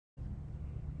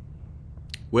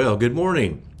Well, good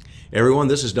morning, everyone.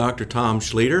 This is Dr. Tom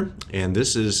Schlueter, and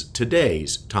this is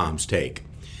today's Tom's Take.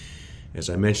 As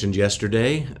I mentioned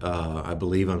yesterday, I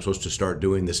believe I'm supposed to start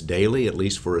doing this daily, at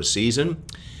least for a season.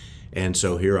 And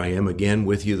so here I am again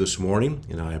with you this morning,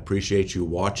 and I appreciate you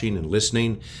watching and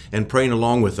listening and praying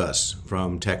along with us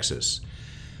from Texas.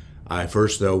 I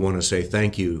first, though, want to say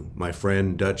thank you, my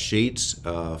friend Dutch Sheets,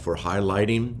 for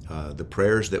highlighting the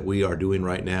prayers that we are doing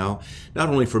right now, not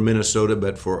only for Minnesota,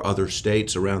 but for other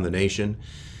states around the nation,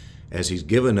 as he's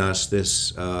given us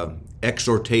this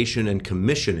exhortation and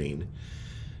commissioning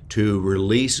to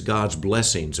release God's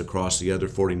blessings across the other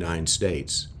 49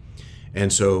 states.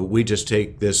 And so we just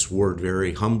take this word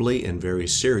very humbly and very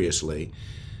seriously,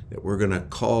 that we're going to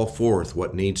call forth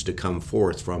what needs to come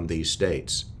forth from these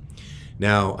states.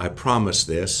 Now, I promise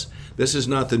this is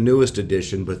not the newest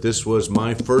edition, but this was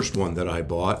my first one that I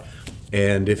bought.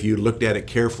 And if you looked at it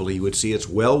carefully, you would see it's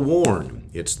well worn.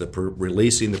 It's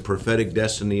Releasing the Prophetic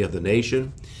Destiny of the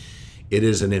Nation. It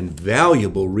is an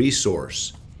invaluable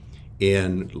resource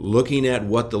in looking at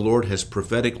what the Lord has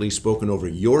prophetically spoken over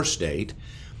your state,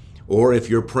 or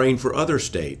if you're praying for other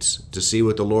states, to see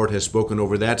what the Lord has spoken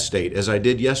over that state, as I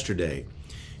did yesterday,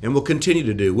 and will continue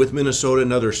to do with Minnesota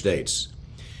and other states.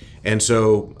 And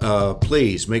so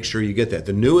please make sure you get that.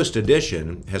 The newest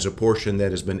edition has a portion that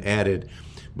has been added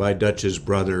by Dutch's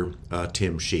brother,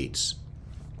 Tim Sheets.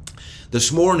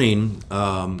 This morning,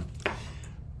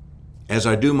 as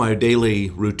I do my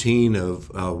daily routine of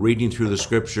reading through the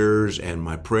scriptures and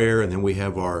my prayer, and then we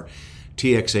have our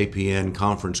TXAPN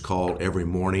conference call every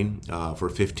morning for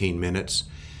 15 minutes.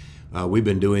 We've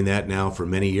been doing that now for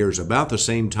many years, about the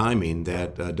same timing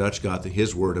that Dutch got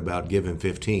his word about Give Him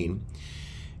 15.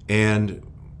 And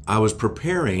I was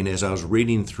preparing as I was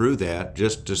reading through that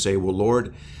just to say, well,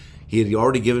 Lord, He had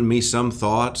already given me some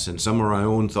thoughts and some of my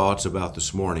own thoughts about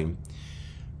this morning.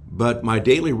 But my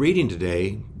daily reading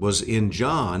today was in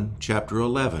John chapter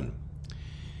 11.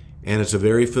 And it's a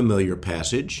very familiar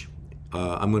passage.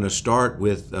 I'm going to start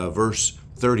with verse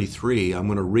 33. I'm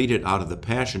going to read it out of the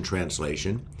Passion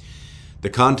Translation. The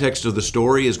context of the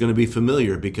story is going to be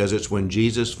familiar because it's when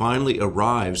Jesus finally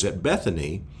arrives at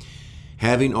Bethany,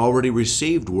 having already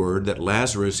received word that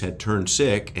Lazarus had turned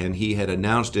sick, and he had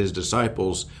announced to his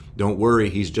disciples, don't worry,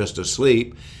 he's just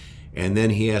asleep. And then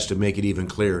he has to make it even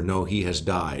clearer, no, he has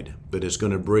died, but it's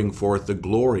going to bring forth the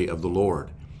glory of the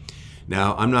Lord.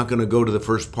 Now, I'm not going to go to the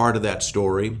first part of that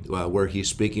story where he's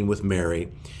speaking with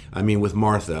with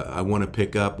Martha. I want to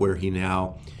pick up where he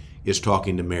now is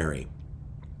talking to Mary.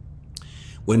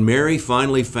 When Mary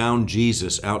finally found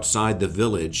Jesus outside the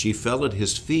village, she fell at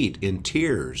his feet in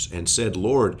tears and said,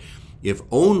 Lord, if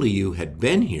only you had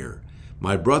been here,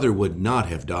 my brother would not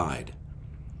have died.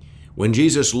 When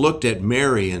Jesus looked at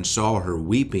Mary and saw her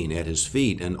weeping at his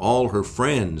feet and all her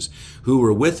friends who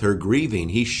were with her grieving,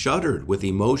 he shuddered with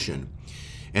emotion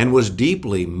and was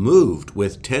deeply moved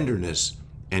with tenderness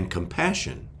and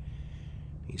compassion.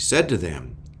 He said to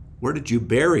them, where did you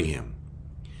bury him?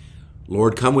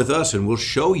 Lord, come with us and we'll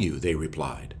show you, they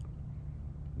replied.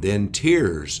 Then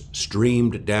tears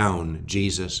streamed down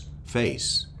Jesus'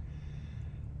 face.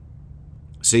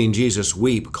 Seeing Jesus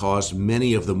weep caused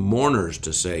many of the mourners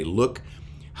to say, look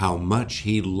how much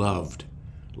he loved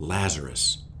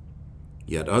Lazarus.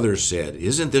 Yet others said,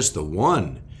 isn't this the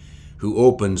one who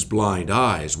opens blind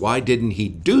eyes? Why didn't he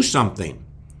do something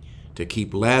to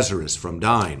keep Lazarus from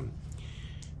dying?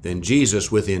 Then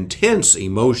Jesus, with intense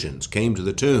emotions, came to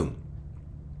the tomb,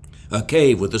 a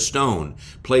cave with a stone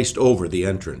placed over the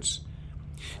entrance.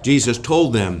 Jesus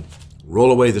told them, roll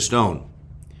away the stone.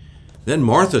 Then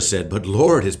Martha said, but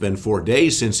Lord, it's been 4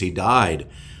 days since he died.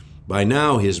 By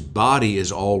now his body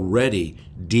is already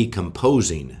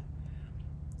decomposing.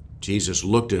 Jesus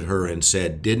looked at her and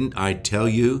said, didn't I tell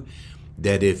you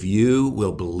that if you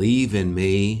will believe in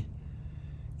me,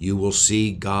 you will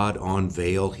see God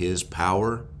unveil his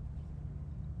power?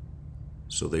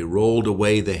 So they rolled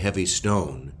away the heavy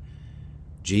stone.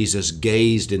 Jesus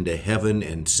gazed into heaven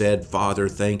and said, Father,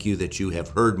 thank you that you have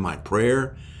heard my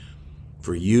prayer,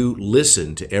 for you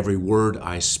listen to every word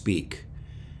I speak.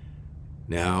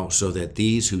 Now, so that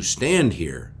these who stand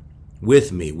here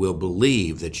with me will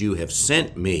believe that you have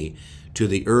sent me to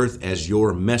the earth as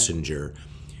your messenger,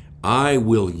 I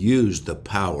will use the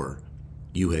power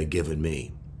you have given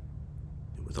me.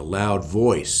 And with a loud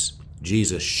voice,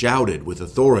 Jesus shouted with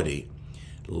authority,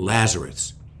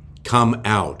 Lazarus, come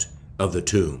out of the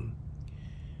tomb.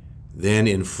 Then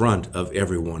in front of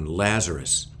everyone,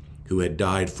 Lazarus, who had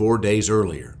died 4 days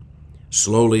earlier,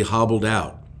 slowly hobbled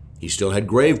out. He still had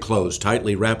grave clothes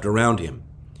tightly wrapped around him,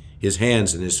 his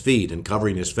hands and his feet and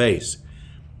covering his face.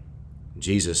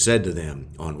 Jesus said to them,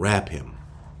 unwrap him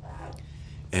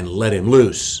and let him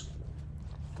loose.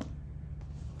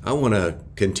 I want to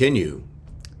continue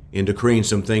in decreeing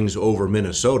some things over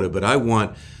Minnesota, but I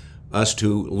want us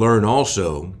to learn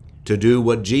also to do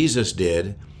what Jesus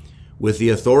did with the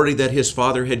authority that his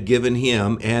Father had given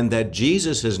him and that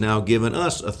Jesus has now given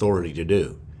us authority to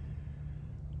do.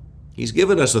 He's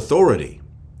given us authority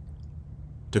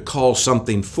to call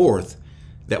something forth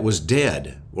that was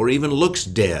dead or even looks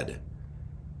dead.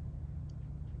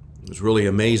 It was really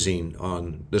amazing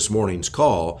on this morning's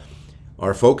call.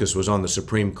 Our focus was on the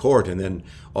Supreme Court, and then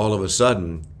all of a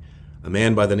sudden, a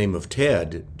man by the name of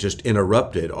Ted just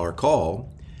interrupted our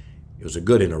call. It was a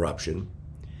good interruption,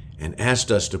 and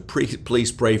asked us to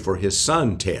please pray for his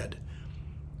son, Ted,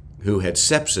 who had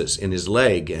sepsis in his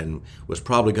leg and was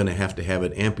probably going to have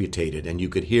it amputated. And you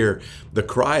could hear the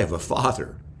cry of a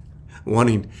father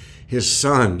wanting his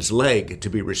son's leg to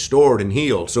be restored and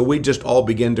healed. So we just all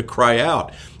began to cry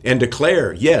out and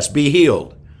declare, yes, be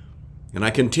healed. And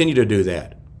I continue to do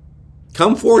that.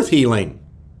 Come forth, healing.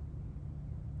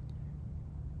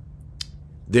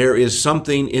 There is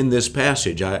something in this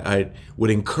passage. I would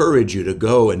encourage you to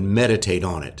go and meditate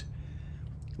on it.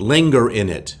 Linger in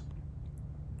it.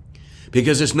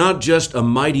 Because it's not just a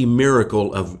mighty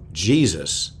miracle of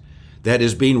Jesus that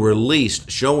is being released,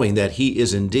 showing that he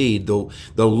is indeed the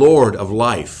Lord of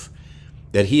life,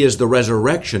 that he is the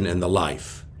resurrection and the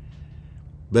life,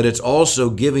 but it's also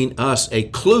giving us a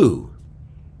clue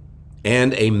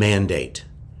and a mandate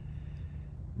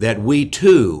that we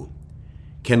too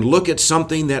can look at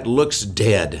something that looks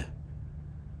dead,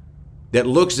 that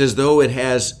looks as though it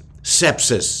has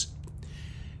sepsis,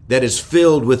 that is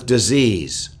filled with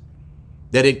disease,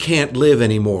 that it can't live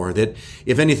anymore, that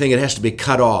if anything, it has to be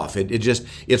cut off.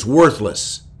 It's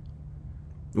worthless.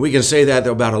 We can say that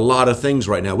about a lot of things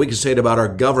right now. We can say it about our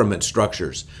government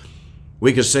structures.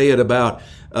 We could say it about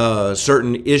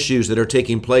certain issues that are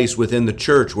taking place within the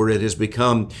church where it has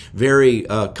become very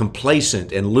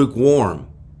complacent and lukewarm.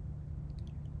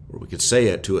 Or we could say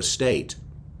it to a state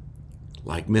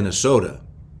like Minnesota,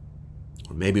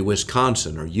 or maybe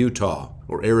Wisconsin, or Utah,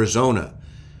 or Arizona,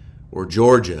 or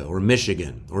Georgia, or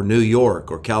Michigan, or New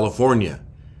York, or California,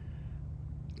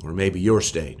 or maybe your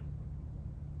state.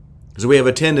 Because we have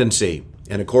a tendency,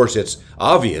 and of course it's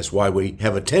obvious why we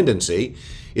have a tendency,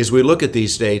 is we look at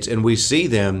these states and we see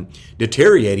them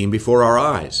deteriorating before our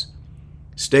eyes.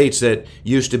 States that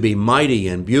used to be mighty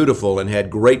and beautiful and had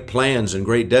great plans and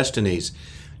great destinies,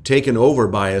 taken over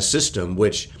by a system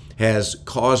which has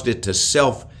caused it to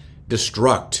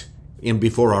self-destruct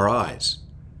before our eyes.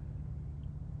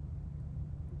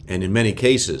 And in many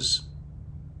cases,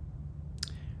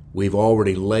 we've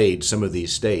already laid some of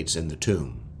these states in the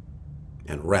tomb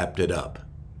and wrapped it up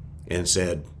and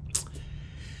said,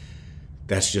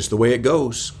 that's just the way it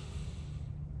goes.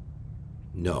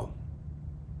 No.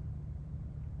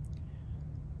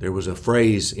 There was a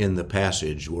phrase in the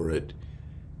passage where it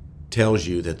tells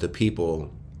you that the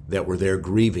people that were there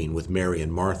grieving with Mary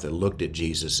and Martha looked at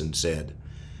Jesus and said,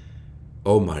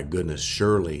 oh my goodness,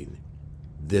 surely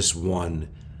this one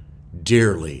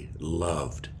dearly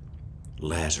loved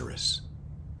Lazarus.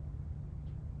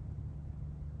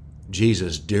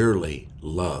 Jesus dearly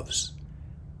loves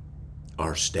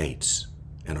our states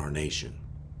and our nation.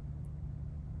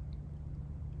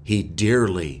 He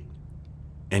dearly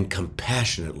and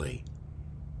compassionately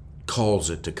calls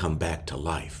it to come back to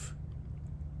life.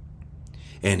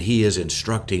 And he is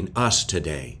instructing us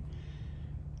today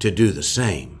to do the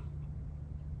same.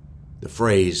 The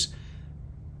phrase,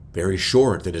 very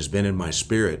short, that has been in my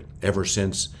spirit ever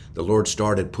since the Lord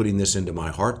started putting this into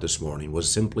my heart this morning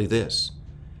was simply this: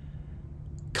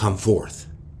 come forth.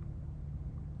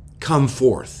 Come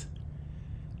forth.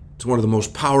 It's one of the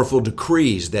most powerful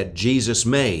decrees that Jesus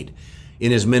made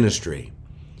in his ministry.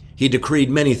 He decreed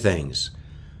many things.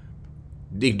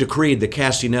 He decreed the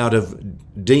casting out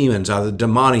of demons, out of the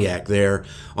demoniac there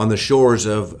on the shores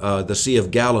of the Sea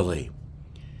of Galilee.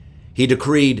 He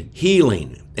decreed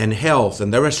healing and health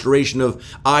and the restoration of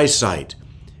eyesight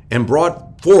and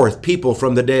brought forth people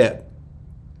from the dead.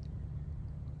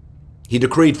 He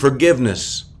decreed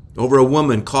forgiveness over a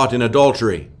woman caught in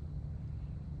adultery.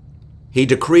 He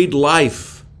decreed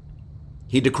life.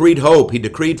 He decreed hope. He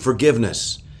decreed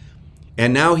forgiveness.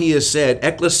 And now he has said,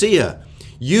 Ecclesia,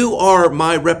 you are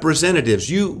my representatives.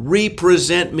 You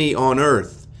represent me on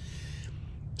earth.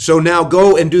 So now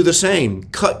go and do the same.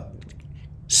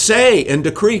 Say and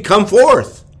decree, come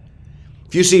forth.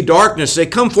 If you see darkness, say,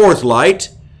 come forth, light.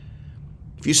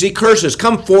 If you see curses,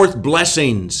 come forth,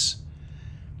 blessings.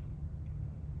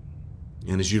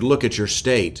 And as you look at your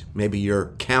state, maybe your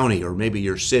county or maybe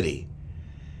your city,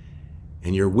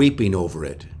 and you're weeping over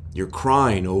it, You're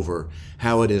crying over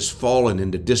how it has fallen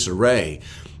into disarray.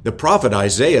 The prophet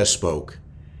Isaiah spoke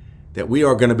that we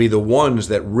are going to be the ones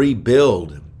that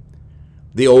rebuild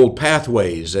the old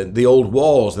pathways and the old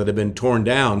walls that have been torn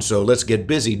down, so let's get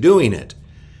busy doing it.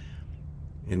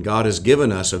 And God has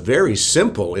given us a very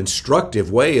simple, instructive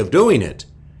way of doing it.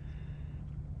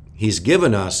 He's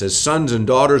given us, as sons and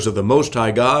daughters of the Most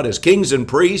High God, as kings and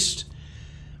priests,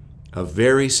 a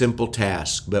very simple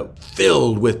task, but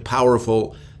filled with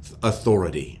powerful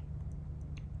authority.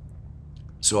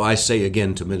 So I say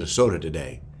again to Minnesota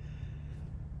today,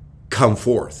 come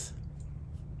forth.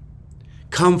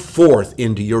 Come forth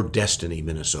into your destiny,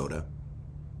 Minnesota.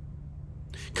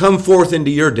 Come forth into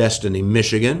your destiny,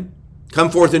 Michigan. Come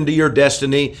forth into your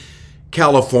destiny,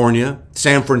 California,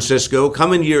 San Francisco.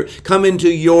 Come into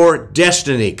your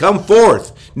destiny. Come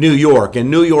forth, New York and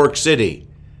New York City.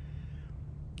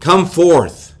 Come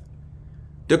forth.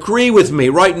 Decree with me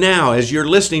right now as you're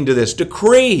listening to this.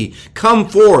 Decree, come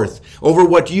forth over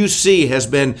what you see has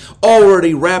been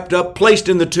already wrapped up, placed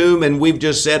in the tomb, and we've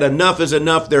just said enough is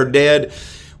enough, they're dead.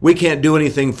 We can't do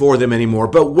anything for them anymore.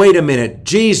 But wait a minute,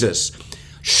 Jesus,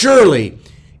 surely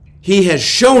He has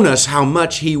shown us how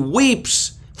much He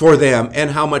weeps for them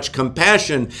and how much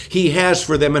compassion He has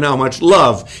for them and how much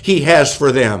love He has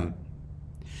for them.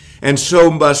 And so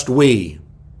must we.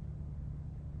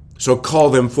 So call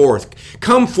them forth.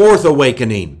 Come forth,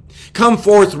 awakening. Come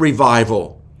forth,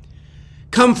 revival.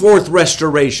 Come forth,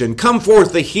 restoration. Come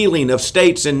forth, the healing of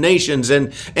states and nations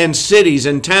and cities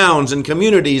and towns and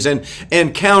communities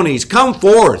and counties. Come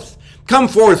forth. Come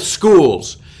forth,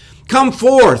 schools. Come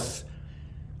forth.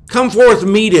 Come forth,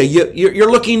 media.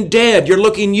 You're looking dead. You're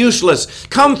looking useless.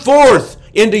 Come forth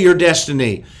into your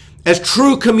destiny as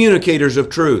true communicators of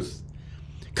truth.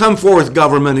 Come forth,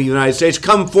 government of the United States.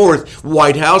 Come forth,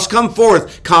 White House. Come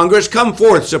forth, Congress. Come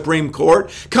forth, Supreme Court.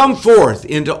 Come forth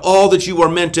into all that you are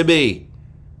meant to be.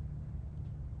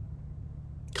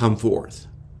 Come forth.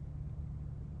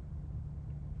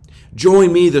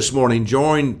 Join me this morning.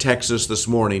 Join Texas this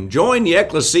morning. Join the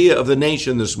ecclesia of the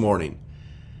nation this morning.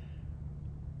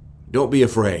 Don't be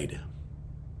afraid.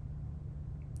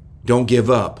 Don't give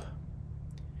up.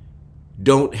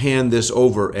 Don't hand this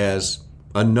over as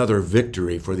another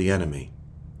victory for the enemy.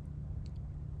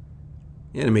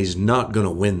 The enemy's not going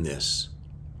to win this.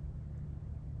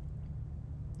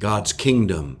 God's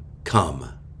kingdom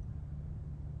come.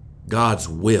 God's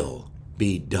will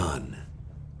be done.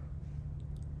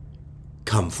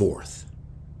 Come forth.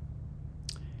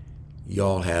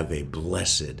 Y'all have a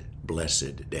blessed,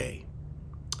 blessed day.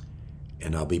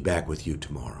 And I'll be back with you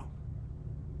tomorrow.